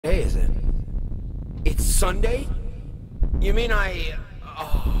Sunday? You mean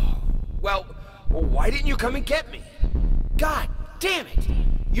Oh, well, why didn't you come and get me? God damn it!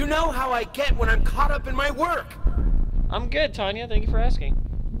 You know how I get when I'm caught up in my work. I'm good, Tanya. Thank you for asking.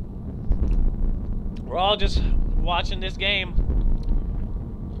 We're all just watching this game.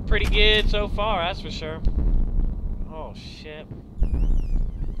 Pretty good so far, that's for sure. Oh, shit.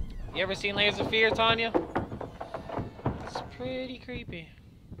 You ever seen Layers of Fear, Tanya? It's pretty creepy.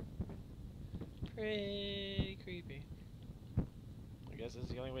 Pretty creepy. I guess this is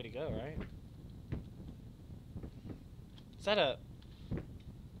the only way to go, right? Is that a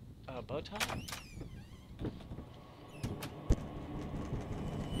bow tie?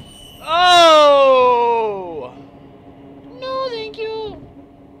 Oh! No, thank you.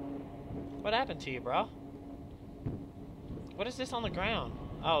 What happened to you, bro? What is this on the ground?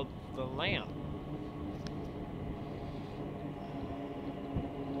 Oh, the lamp.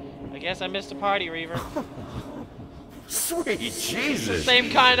 I guess I missed a party, Reaver. Sweet Jesus! The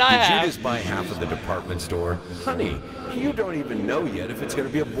same kind I have. Did you just buy half of the department store? Honey, you don't even know yet if it's gonna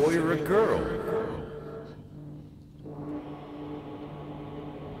be a boy or a girl.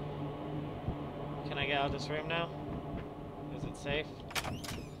 Can I get out of this room now? Is it safe?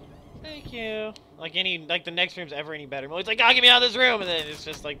 Thank you. Like the next room's ever any better. It's like, oh, get me out of this room, and then it's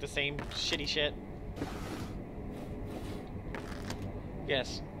just like the same shitty shit.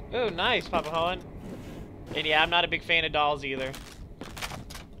 Yes. Ooh, nice, Papa Hohen. And yeah, I'm not a big fan of dolls either.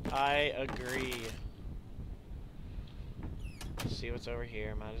 I agree. Let's see what's over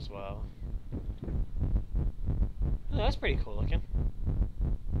here. Might as well. Oh, that's pretty cool looking.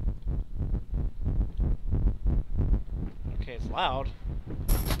 Okay, it's loud.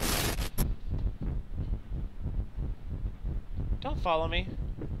 Don't follow me.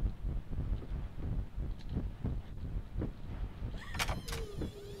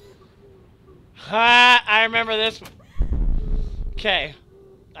 Ha! I remember this. Okay.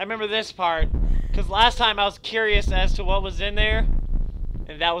 I remember this part. Because last time I was curious as to what was in there.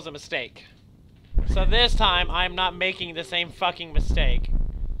 And that was a mistake. So this time, I'm not making the same fucking mistake.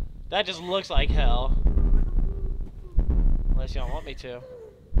 That just looks like hell. Unless y'all want me to.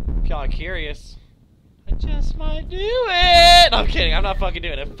 If y'all are curious. I just might do it! No, I'm kidding. I'm not fucking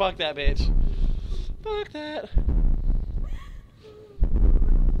doing it. Fuck that bitch. Fuck that.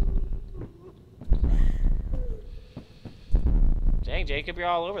 Dang, Jacob, you're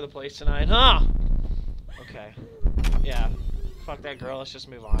all over the place tonight, huh? Okay. Yeah. Fuck that girl. Let's just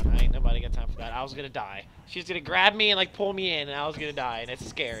move on. I ain't nobody got time for that. I was gonna die. She's gonna grab me and like pull me in, and I was gonna die, and it's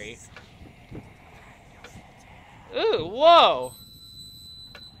scary. Ooh, whoa!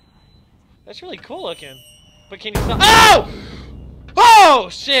 That's really cool looking. But can you stop? Oh! Oh,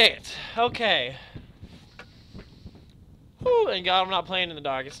 shit! Okay. Whew, and God, I'm not playing in the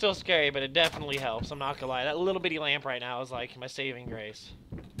dark. It's still scary, but it definitely helps. I'm not gonna lie. That little bitty lamp right now is like my saving grace.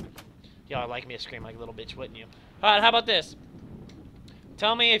 Y'all like me to scream like a little bitch, wouldn't you? Alright, how about this?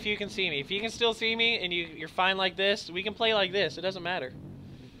 Tell me if you can see me. If you can still see me and you're fine like this, we can play like this. It doesn't matter.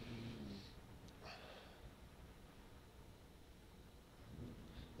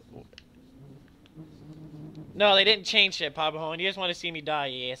 No, they didn't change shit, Papa Hohen. You just want to see me die,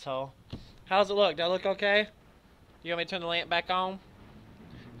 you asshole. How's it look? Do I look okay? You want me to turn the lamp back on?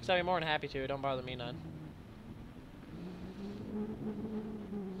 Because I'd be more than happy to. Don't bother me none.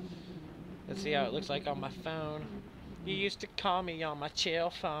 Let's see how it looks like on my phone. You used to call me on my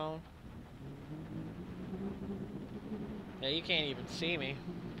chill phone. Yeah, you can't even see me.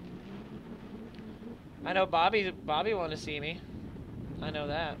 I know Bobby wanted to see me. I know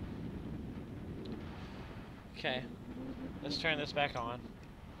that. Okay. Let's turn this back on.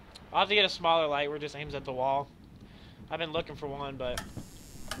 I'll have to get a smaller light where it just aims at the wall. I've been looking for one, but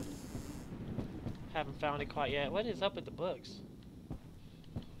haven't found it quite yet. What is up with the books?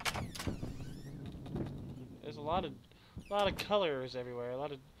 There's a lot of colors everywhere.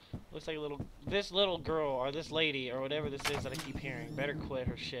 Looks like this little girl or this lady or whatever this is that I keep hearing better quit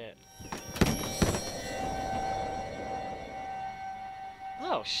her shit.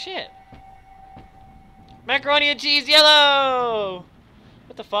 Oh shit! Macaroni and cheese yellow.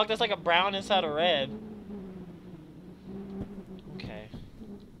 What the fuck? That's like a brown inside a red. Okay.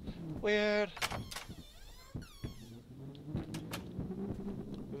 Weird.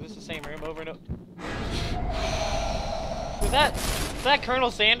 Is this the same room over and over? Is that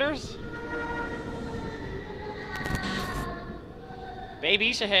Colonel Sanders? Baby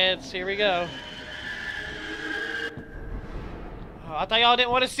Isha heads, here we go. Oh, I thought y'all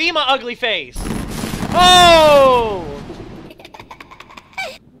didn't want to see my ugly face. Oh!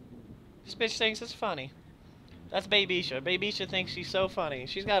 This bitch thinks it's funny. That's Baby Isha. Baby Isha thinks she's so funny.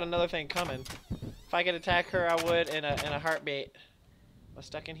 She's got another thing coming. If I could attack her, I would in a heartbeat. Am I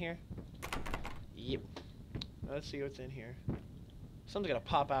stuck in here? Yep. Let's see what's in here. Something's gonna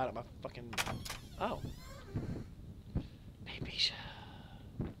pop out of my fucking... Oh. Baby Sha.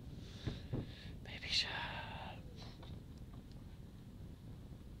 Baby Sha.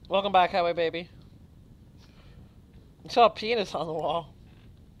 Welcome back, Highway Baby. I saw a penis on the wall.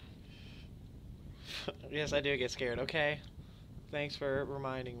 Yes, I do get scared, okay? Thanks for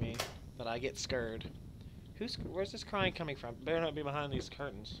reminding me that I get scared. Where's this crying coming from? Better not be behind these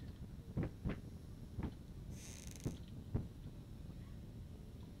curtains.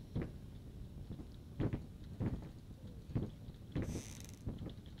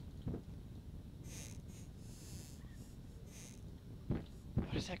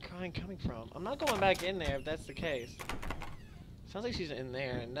 Where's that crying coming from? I'm not going back in there if that's the case. Sounds like she's in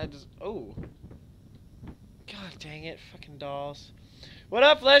there, and that just... Oh. God dang it, fucking dolls. What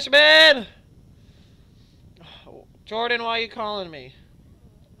up, Fleshman? Oh, Jordan, why are you calling me?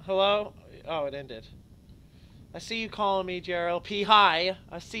 Hello? Oh, it ended. I see you calling me, JRLP. Hi,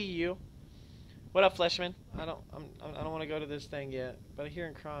 I see you. What up, Fleshman? I don't want to go to this thing yet, but I hear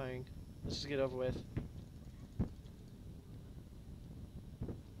him crying. Let's just get over with.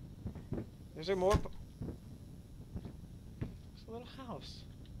 Is there more? It's a little house.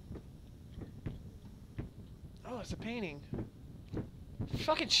 Oh, it's a painting.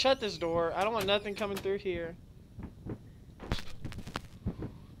 Fucking shut this door. I don't want nothing coming through here.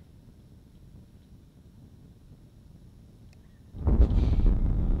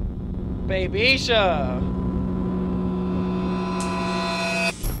 Babysha!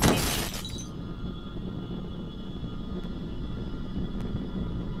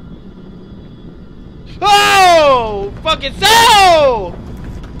 Oh! Fucking so!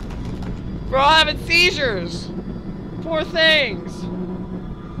 We're all having seizures. Poor things.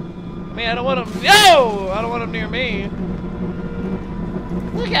 I mean, I don't want them. No! I don't want them near me.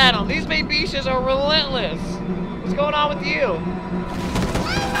 Look at them. These babyshas are relentless. What's going on with you?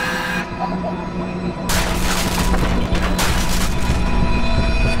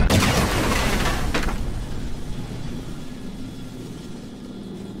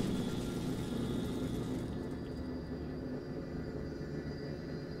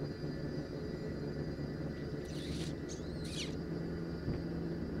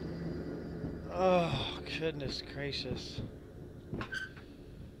 Oh, goodness gracious.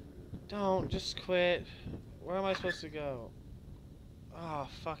 Don't, just quit. Where am I supposed to go? Oh,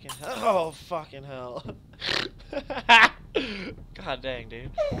 fucking hell. Oh, fucking hell. God dang,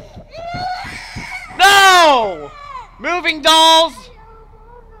 dude. No! Moving dolls!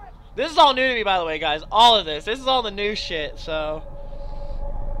 This is all new to me, by the way, guys. All of this. This is all the new shit, so...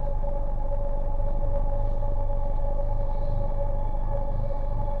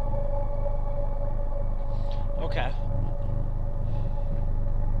 Okay.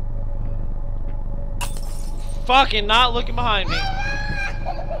 Fucking not looking behind me.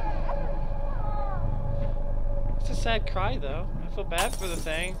 It's a sad cry, though. I feel bad for the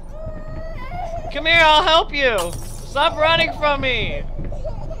thing. Come here, I'll help you. Stop running from me.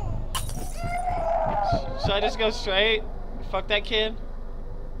 Should I just go straight? Fuck that kid.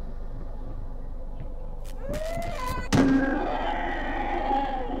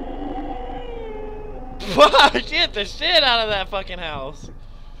 Wow, she hit the shit out of that fucking house.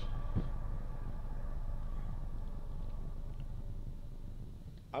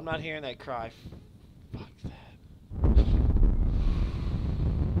 I'm not hearing that cry. Fuck that.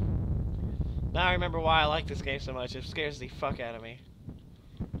 Now I remember why I like this game so much. It scares the fuck out of me.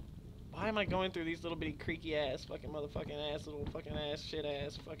 Why am I going through these little bitty creaky ass, fucking motherfucking ass, little fucking ass, shit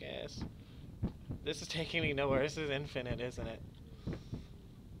ass, fuck ass? This is taking me nowhere. This is infinite, isn't it?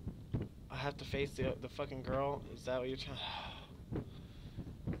 I have to face the fucking girl? Is that what you're trying?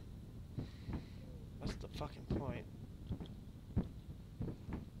 What's the fucking point?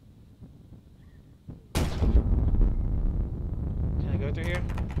 Can I go through here?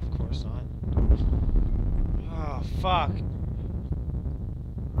 Of course not. Oh, fuck.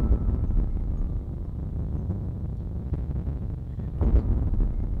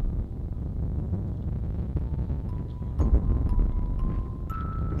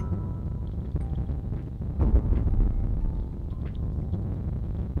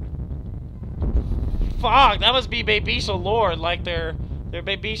 Fuck, that must be Babysha Lord, like they're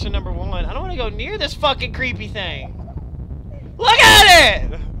Babysha #1. I don't want to go near this fucking creepy thing. Look at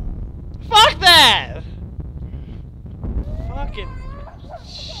it! Fuck that! Fucking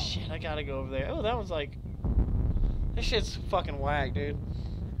shit, I gotta go over there. Oh, that one's like... This shit's fucking whack, dude.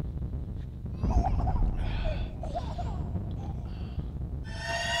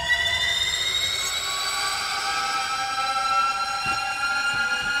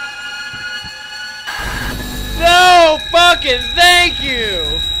 fucking thank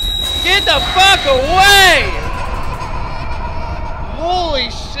you! Get the fuck away! Holy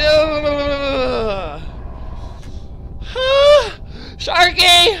shit!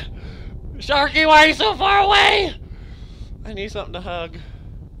 Sharky! Sharky, why are you so far away? I need something to hug.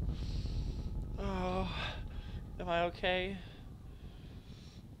 Oh, am I okay?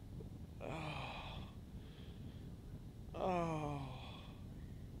 Oh.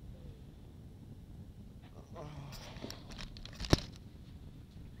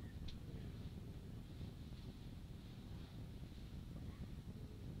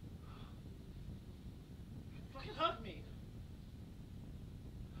 Fucking hug me.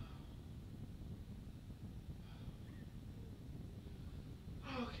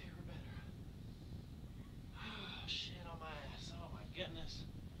 Okay, we're better. Oh, shit on my ass. Oh my goodness.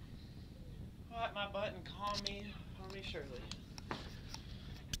 Wipe my butt and calm me surely.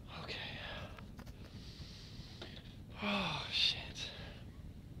 Okay. Oh shit.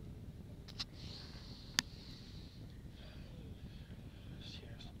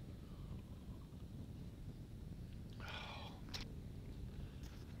 Cheers. Oh.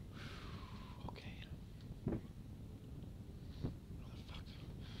 Okay. Where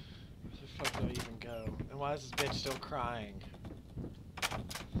the fuck do I even go? And why is this bitch still crying?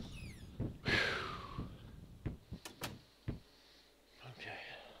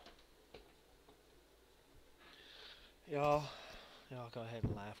 Y'all go ahead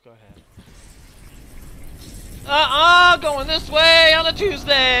and laugh. Go ahead. Going this way on a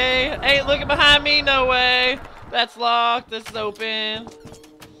Tuesday. Ain't looking behind me, no way. That's locked. This is open.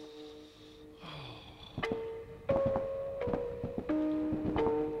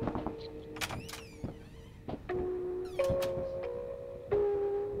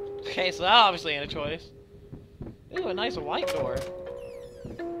 Okay, so that obviously ain't a choice. Ooh, a nice white door.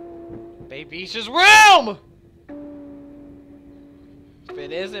 Babysha's room! If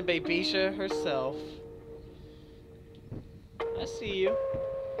it isn't Babysha herself. I see you.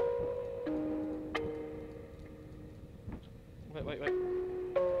 Wait.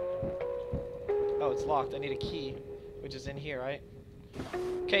 Oh, it's locked. I need a key, which is in here, right?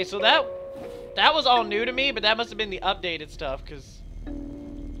 Okay, so that was all new to me, but that must have been the updated stuff, cause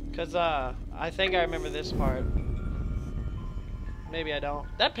I think I remember this part. Maybe I don't.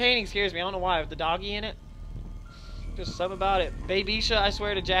 That painting scares me. I don't know why. With the doggy in it. Just something about it. Babysha, I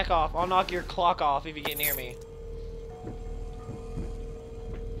swear to jack off. I'll knock your clock off if you get near me.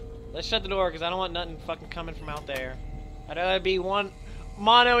 Let's shut the door because I don't want nothing fucking coming from out there. I'd rather be one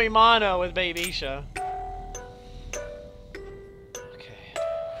mano-y-mano with Babysha. Okay.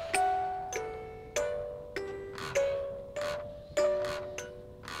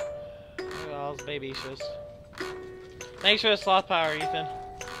 Look at all those Babyshas. Thanks for the sloth power, Ethan.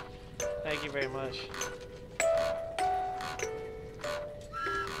 Thank you very much.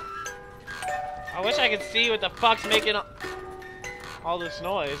 I wish I could see what the fuck's making all this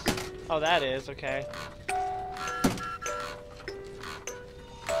noise. Oh, that is, okay.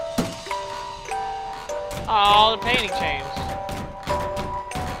 Oh, the painting changed.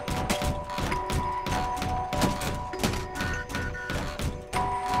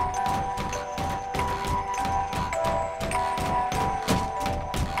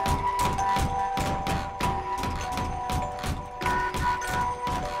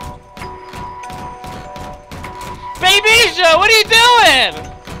 Babysha, what are you doing?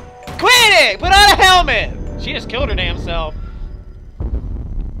 Quit it! Put on a helmet! She just killed her damn self.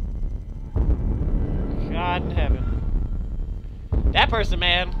 God in heaven. That person,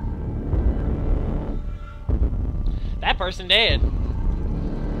 man. That person dead.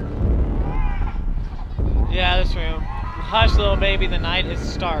 Yeah, this room. Hush, little baby, the night is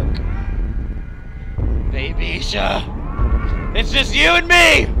stark. Babysha. It's just you and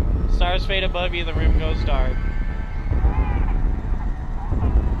me! Stars fade above you, the room goes dark.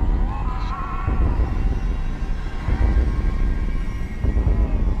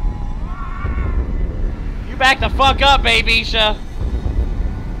 Back the fuck up, Babysha.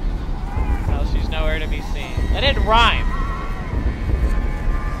 Well, she's nowhere to be seen. That didn't rhyme.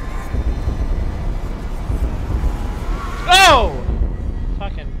 Oh!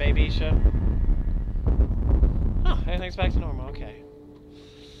 Fucking Babysha. Oh, everything's back to normal. Okay.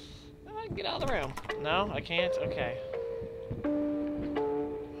 I can get out of the room. No, I can't. Okay.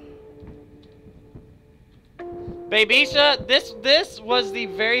 Babysha, this was the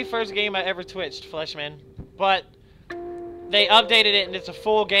very first game I ever twitched, Fleshman. But they updated it and it's a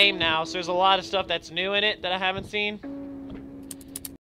full game now, so there's a lot of stuff that's new in it that I haven't seen.